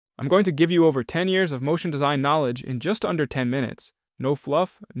I'm going to give you over 10 years of motion design knowledge in just under 10 minutes. No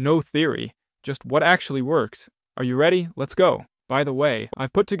fluff, no theory, just what actually works. Are you ready? Let's go. By the way,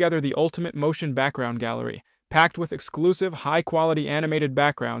 I've put together the ultimate motion background gallery, packed with exclusive, high-quality animated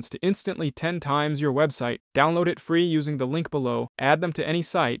backgrounds to instantly 10 times your website. Download it free using the link below, add them to any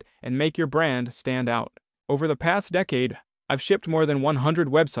site, and make your brand stand out. Over the past decade, I've shipped more than 100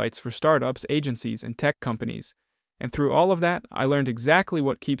 websites for startups, agencies, and tech companies. And through all of that, I learned exactly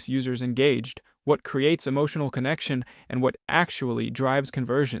what keeps users engaged, what creates emotional connection, and what actually drives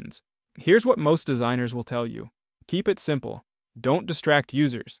conversions. Here's what most designers will tell you. Keep it simple. Don't distract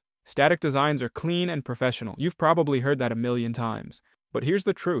users. Static designs are clean and professional. You've probably heard that a million times. But here's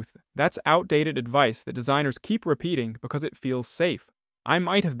the truth. That's outdated advice that designers keep repeating because it feels safe. I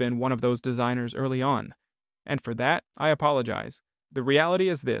might have been one of those designers early on. And for that, I apologize. The reality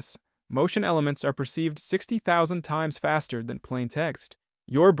is this. Motion elements are perceived 60,000 times faster than plain text.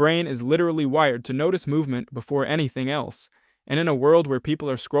 Your brain is literally wired to notice movement before anything else. And in a world where people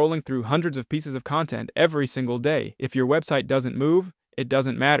are scrolling through hundreds of pieces of content every single day, if your website doesn't move, it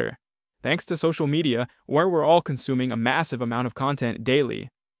doesn't matter. Thanks to social media, where we're all consuming a massive amount of content daily.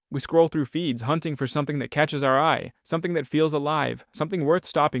 We scroll through feeds hunting for something that catches our eye, something that feels alive, something worth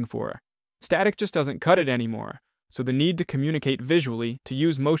stopping for. Static just doesn't cut it anymore. So the need to communicate visually, to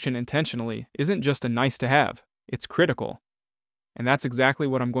use motion intentionally, isn't just a nice to have, it's critical. And that's exactly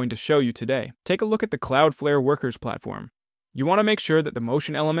what I'm going to show you today. Take a look at the Cloudflare Workers platform. You want to make sure that the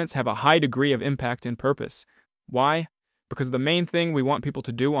motion elements have a high degree of impact and purpose. Why? Because the main thing we want people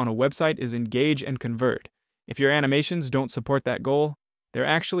to do on a website is engage and convert. If your animations don't support that goal, they're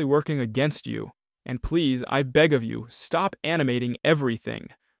actually working against you. And please, I beg of you, stop animating everything.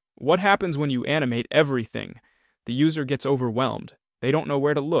 What happens when you animate everything? The user gets overwhelmed. They don't know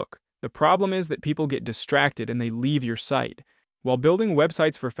where to look. The problem is that people get distracted and they leave your site. While building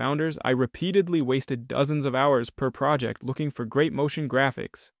websites for founders, I repeatedly wasted dozens of hours per project looking for great motion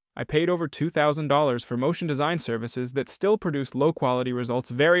graphics. I paid over $2,000 for motion design services that still produce low-quality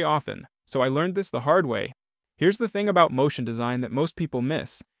results very often, so I learned this the hard way. Here's the thing about motion design that most people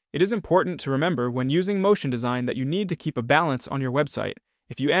miss. It is important to remember when using motion design that you need to keep a balance on your website.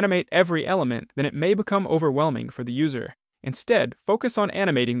 If you animate every element, then it may become overwhelming for the user. Instead, focus on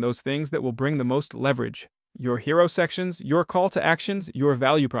animating those things that will bring the most leverage. Your hero sections, your call to actions, your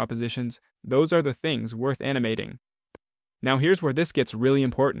value propositions, those are the things worth animating. Now here's where this gets really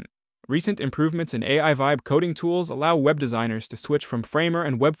important. Recent improvements in AI Vibe coding tools allow web designers to switch from Framer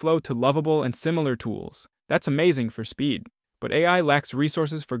and Webflow to Lovable and similar tools. That's amazing for speed. But AI lacks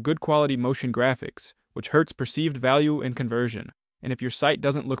resources for good quality motion graphics, which hurts perceived value and conversion. And if your site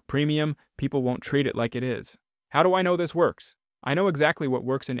doesn't look premium, people won't treat it like it is. How do I know this works? I know exactly what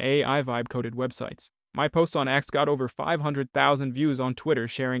works in AI Vibe coded websites. My post on Axe got over 500,000 views on Twitter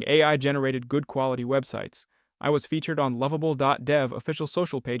sharing AI-generated good quality websites. I was featured on Lovable.dev official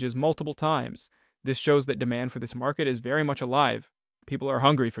social pages multiple times. This shows that demand for this market is very much alive. People are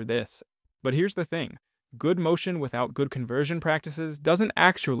hungry for this. But here's the thing. Good motion without good conversion practices doesn't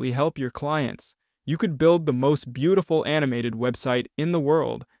actually help your clients. You could build the most beautiful animated website in the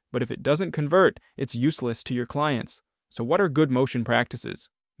world, but if it doesn't convert, it's useless to your clients. So what are good motion practices?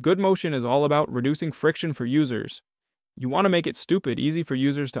 Good motion is all about reducing friction for users. You want to make it stupid easy for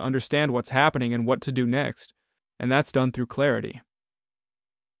users to understand what's happening and what to do next, and that's done through clarity.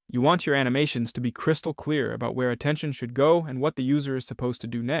 You want your animations to be crystal clear about where attention should go and what the user is supposed to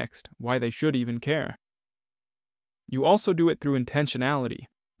do next, why they should even care. You also do it through intentionality.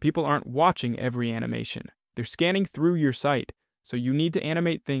 People aren't watching every animation. They're scanning through your site, so you need to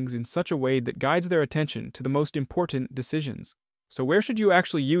animate things in such a way that guides their attention to the most important decisions. So where should you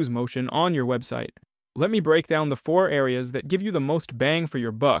actually use motion on your website? Let me break down the 4 areas that give you the most bang for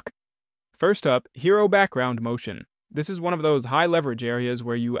your buck. First up, hero background motion. This is one of those high leverage areas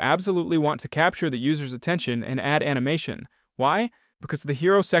where you absolutely want to capture the user's attention and add animation. Why? Because the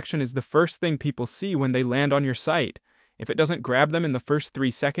hero section is the first thing people see when they land on your site. If it doesn't grab them in the first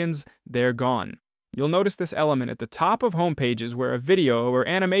 3 seconds, they're gone. You'll notice this element at the top of home pages where a video or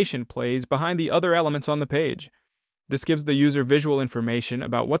animation plays behind the other elements on the page. This gives the user visual information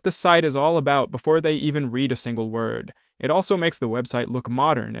about what the site is all about before they even read a single word. It also makes the website look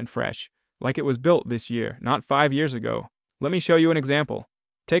modern and fresh, like it was built this year, not 5 years ago. Let me show you an example.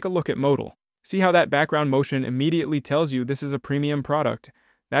 Take a look at Modal. See how that background motion immediately tells you this is a premium product?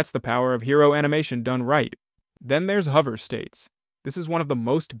 That's the power of hero animation done right. Then there's hover states. This is one of the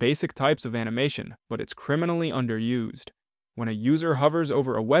most basic types of animation, but it's criminally underused. When a user hovers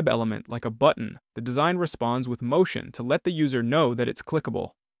over a web element like a button, the design responds with motion to let the user know that it's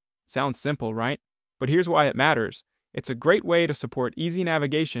clickable. Sounds simple, right? But here's why it matters. It's a great way to support easy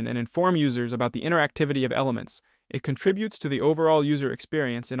navigation and inform users about the interactivity of elements. It contributes to the overall user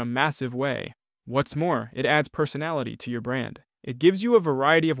experience in a massive way. What's more, it adds personality to your brand. It gives you a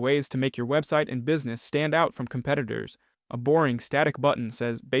variety of ways to make your website and business stand out from competitors. A boring static button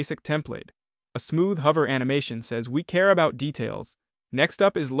says Basic Template. A smooth hover animation says We care about details. Next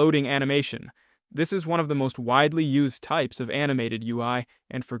up is loading animation. This is one of the most widely used types of animated UI,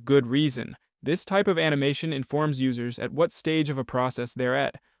 and for good reason. This type of animation informs users at what stage of a process they're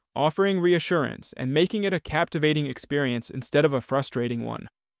at, offering reassurance and making it a captivating experience instead of a frustrating one.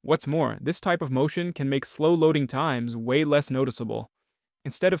 What's more, this type of motion can make slow loading times way less noticeable.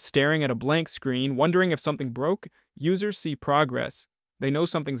 Instead of staring at a blank screen wondering if something broke, users see progress. They know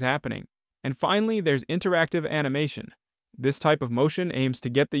something's happening. And finally, there's interactive animation. This type of motion aims to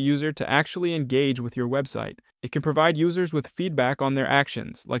get the user to actually engage with your website. It can provide users with feedback on their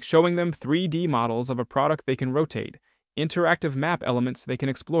actions, like showing them 3D models of a product they can rotate, interactive map elements they can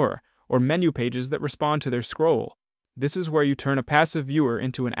explore, or menu pages that respond to their scroll. This is where you turn a passive viewer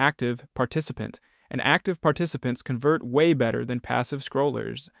into an active participant, and active participants convert way better than passive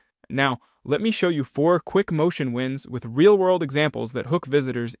scrollers. Now, let me show you 4 quick motion wins with real-world examples that hook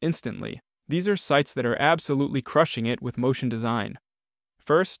visitors instantly. These are sites that are absolutely crushing it with motion design.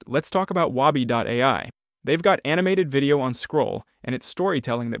 First, let's talk about Wabi.ai. They've got animated video on scroll, and it's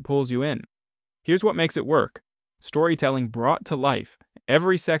storytelling that pulls you in. Here's what makes it work. Storytelling brought to life.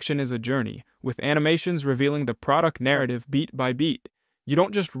 Every section is a journey, with animations revealing the product narrative beat by beat. You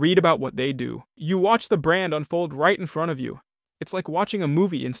don't just read about what they do. You watch the brand unfold right in front of you. It's like watching a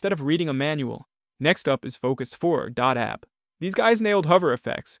movie instead of reading a manual. Next up is Focus4.app. These guys nailed hover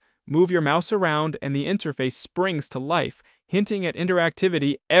effects. Move your mouse around and the interface springs to life, hinting at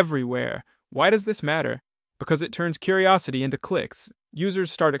interactivity everywhere. Why does this matter? Because it turns curiosity into clicks.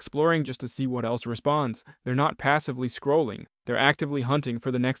 Users start exploring just to see what else responds. They're not passively scrolling. They're actively hunting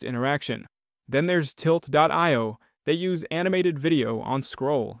for the next interaction. Then there's Tilt.io. They use animated video on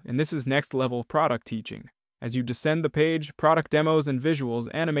scroll, and this is next-level product teaching. As you descend the page, product demos and visuals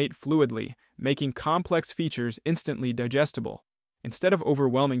animate fluidly, making complex features instantly digestible. Instead of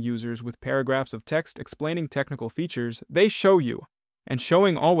overwhelming users with paragraphs of text explaining technical features, they show you. And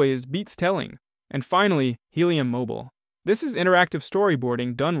showing always beats telling. And finally, Helium Mobile. This is interactive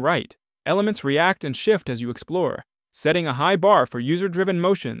storyboarding done right. Elements react and shift as you explore, setting a high bar for user-driven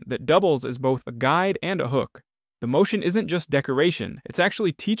motion that doubles as both a guide and a hook. The motion isn't just decoration, it's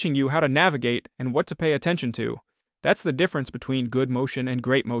actually teaching you how to navigate and what to pay attention to. That's the difference between good motion and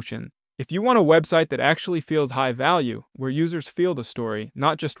great motion. If you want a website that actually feels high value, where users feel the story,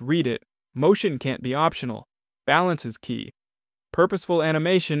 not just read it, motion can't be optional. Balance is key. Purposeful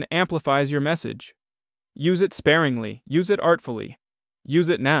animation amplifies your message. Use it sparingly, use it artfully. Use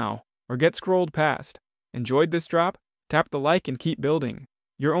it now, or get scrolled past. Enjoyed this drop? Tap the like and keep building.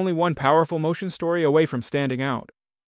 You're only one powerful motion story away from standing out.